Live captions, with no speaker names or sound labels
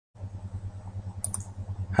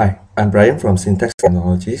Hi, I'm Brian from Syntax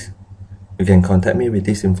Technologies. You can contact me with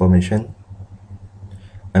this information.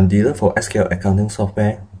 I'm dealer for SQL accounting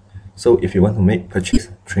software. So if you want to make purchase,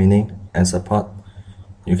 training, and support,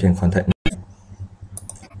 you can contact me.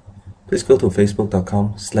 Please go to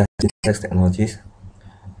facebook.com/syntextechnologies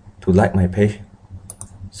to like my page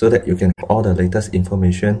so that you can have all the latest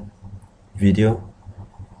information, video,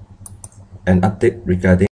 and update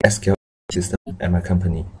regarding SQL system and my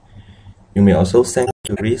company. You may also send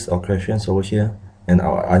queries or questions over here and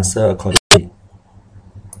I'll answer accordingly.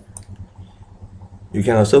 You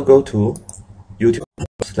can also go to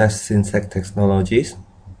YouTube/Syntax Technologies,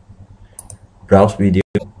 browse video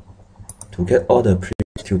to get all the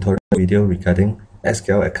previous tutorial video regarding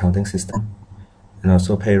SQL Accounting System and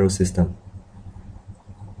also payroll system.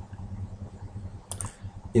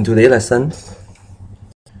 In today's lesson,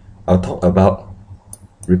 I'll talk about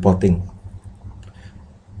reporting.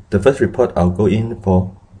 The first report I'll go in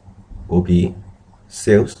for will be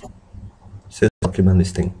sales document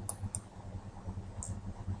listing.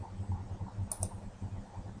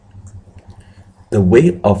 The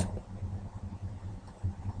way of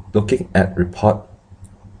looking at report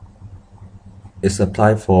is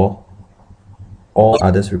applied for all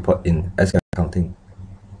others report in SQL accounting.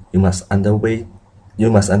 You must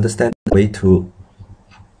understand the way to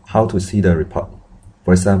how to see the report.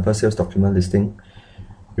 For example, sales document listing,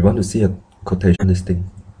 we want to see a quotation listing.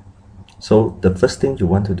 So the first thing you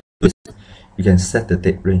want to do is you can set the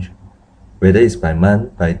date range. Whether it's by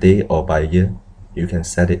month, by day, or by year, you can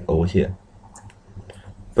set it over here.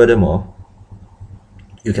 Furthermore,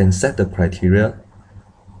 you can set the criteria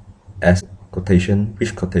as quotation,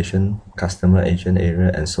 which quotation, customer, agent,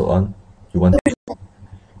 area, and so on you want to.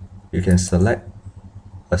 You can select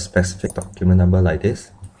a specific document number like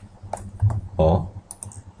this or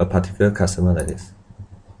a particular customer like this.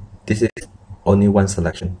 This is only one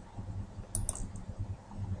selection.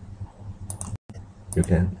 You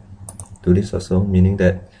can do this also, meaning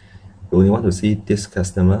that you only want to see this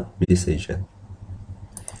customer with this agent.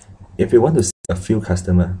 If you want to see a few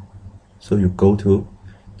customers, so you go to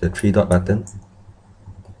the three dot button,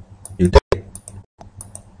 you take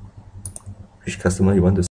which customer you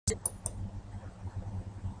want to see,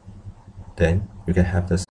 then you can have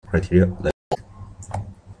the criteria like this.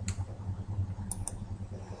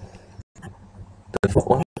 The fourth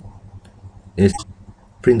one is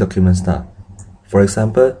print document style. For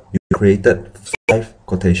example, you created 5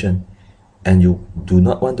 quotations and you do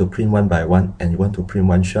not want to print one by one and you want to print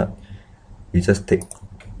one shot, you just take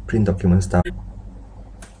print document style,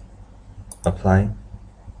 apply,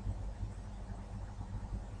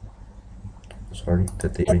 the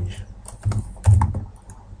date range.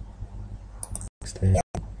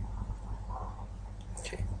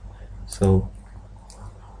 Okay, so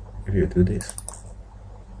if you do this,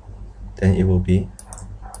 then it will be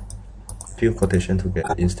few quotations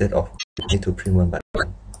together instead of you need to print one by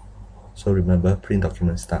one. So remember, print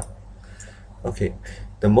document style. Okay,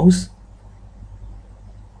 the most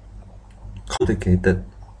complicated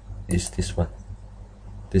is this one,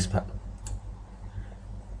 this part.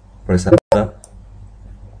 For example,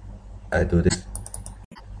 I do this.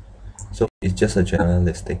 So it's just a general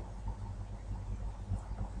listing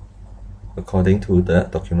according to the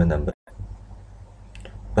document number.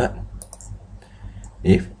 But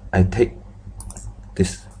if I take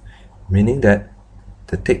this, meaning that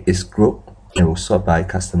the tick is grouped and will sort by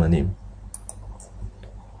customer name.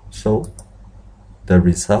 So the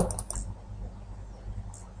result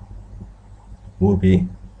will be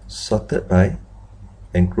sorted by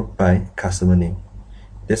and grouped by customer name.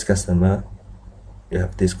 This customer, you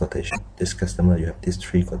have this quotation. This customer, you have these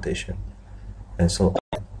 3 quotation, and so on.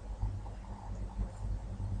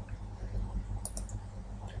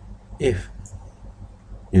 If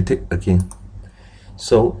you take again,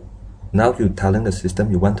 so now you're telling the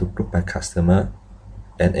system you want to group by customer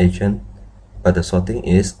and agent, but the sorting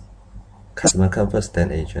is customer come first,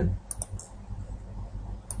 then agent.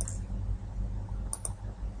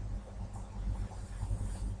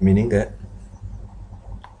 Meaning that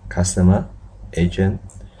customer, agent.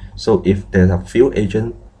 So if there are few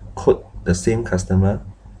agent quote the same customer,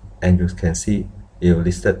 and you can see it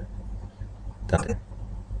listed down there.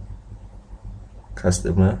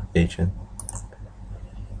 Customer, agent.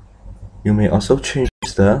 You may also change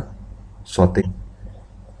the sorting.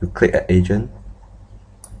 You click at agent,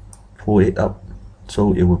 pull it up,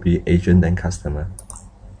 so it will be agent then customer.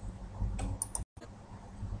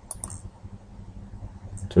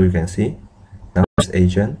 So you can see now this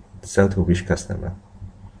agent sell to which customer.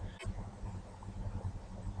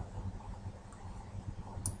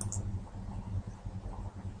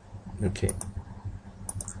 Okay.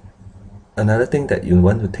 Another thing that you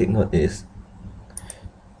want to take note is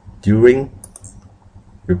during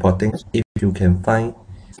reporting, if you can find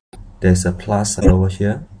there's a plus sign over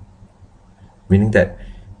here, meaning that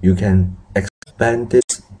you can expand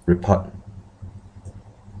this report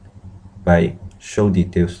by show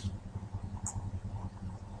details.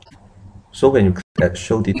 So when you click at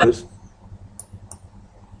show details,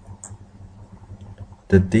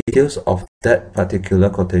 the details of that particular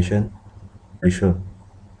quotation will be shown.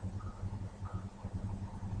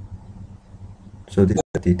 So these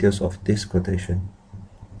are the details of this quotation.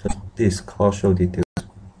 So this is called show details.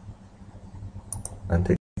 And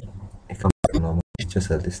it comes back normal, it's just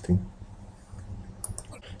a listing.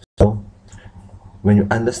 So when you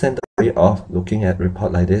understand the way of looking at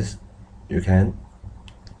report like this, you can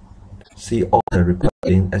see all the reports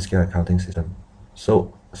in SQL Accounting System.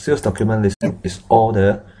 So sales document listing is all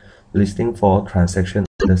the listing for transaction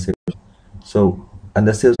under sales. So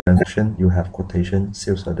under sales transaction, you have quotation,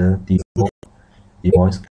 sales order, demo,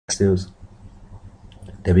 invoice, sales,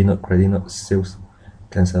 debit note, credit note, sales,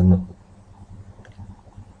 cancel note.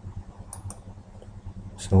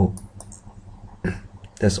 So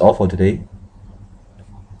that's all for today.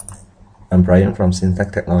 I'm Brian from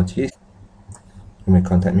Syntax Technologies. You may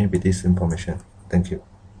contact me with this information. Thank you.